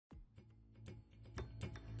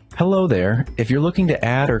Hello there. If you're looking to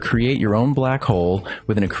add or create your own black hole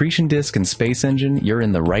with an accretion disk and SpaceEngine, you're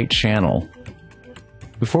in the right channel.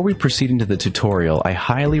 Before we proceed into the tutorial, I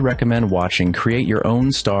highly recommend watching Create Your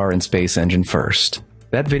Own Star in SpaceEngine first.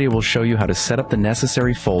 That video will show you how to set up the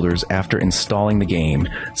necessary folders after installing the game,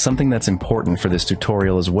 something that's important for this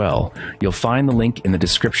tutorial as well. You'll find the link in the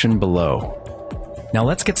description below. Now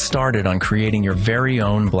let's get started on creating your very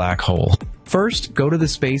own black hole. First, go to the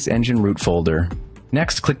SpaceEngine root folder.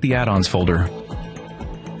 Next, click the Add-ons folder.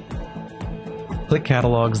 Click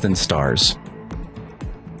Catalogs, then Stars.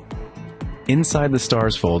 Inside the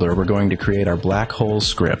Stars folder, we're going to create our black hole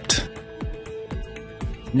script.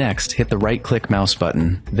 Next, hit the right-click mouse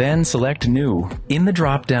button. Then select New. In the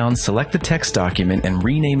drop-down, select the text document and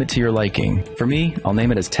rename it to your liking. For me, I'll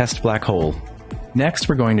name it as Test Black Hole. Next,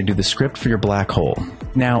 we're going to do the script for your black hole.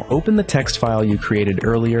 Now, open the text file you created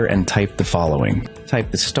earlier and type the following.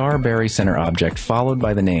 Type the star barycenter object followed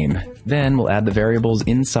by the name. Then we'll add the variables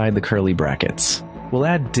inside the curly brackets. We'll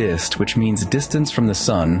add dist, which means distance from the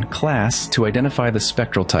sun, class, to identify the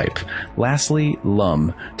spectral type. Lastly,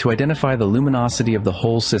 lum, to identify the luminosity of the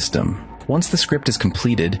whole system. Once the script is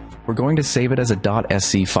completed, we're going to save it as a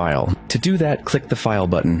 .sc file. To do that, click the File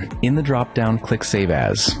button. In the drop-down, click Save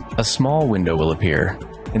As. A small window will appear.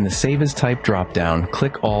 In the Save As Type drop-down,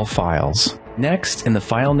 click All Files. Next, in the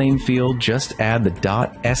file name field, just add the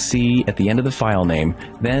 .sc at the end of the file name,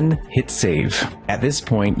 then hit Save. At this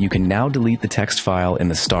point, you can now delete the text file in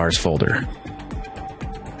the Stars folder.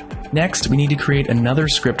 Next, we need to create another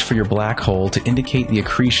script for your black hole to indicate the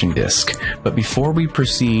accretion disk. But before we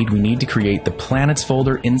proceed, we need to create the Planets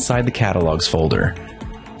folder inside the Catalogs folder.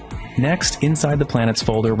 Next, inside the Planets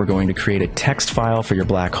folder, we're going to create a text file for your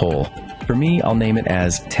black hole. For me, I'll name it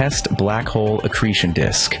as Test Black Hole Accretion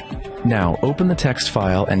Disk. Now, open the text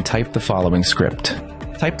file and type the following script.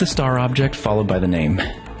 Type the star object followed by the name.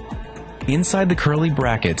 Inside the curly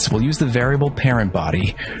brackets, we'll use the variable parent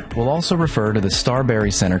body. We'll also refer to the star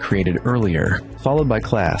barycenter created earlier, followed by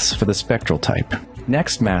class for the spectral type.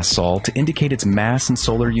 Next, mass sol to indicate its mass in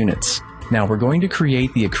solar units. Now we're going to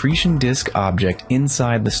create the accretion disk object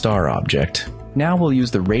inside the star object. Now we'll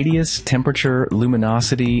use the radius, temperature,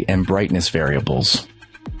 luminosity, and brightness variables.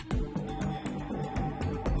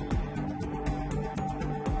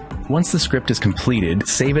 Once the script is completed,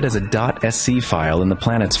 save it as a .sc file in the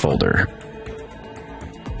Planets folder.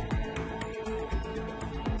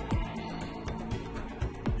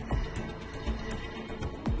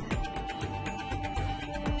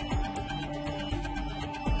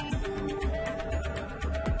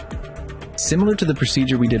 Similar to the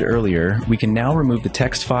procedure we did earlier, we can now remove the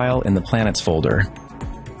text file in the Planets folder.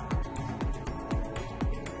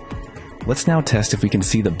 Let's now test if we can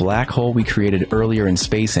see the black hole we created earlier in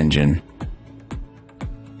SpaceEngine.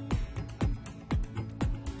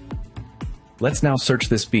 Let's now search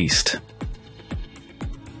this beast.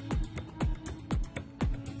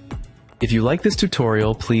 If you like this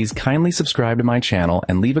tutorial, please kindly subscribe to my channel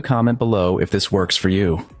and leave a comment below if this works for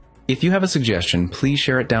you. If you have a suggestion, please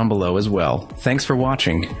share it down below as well. Thanks for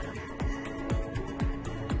watching.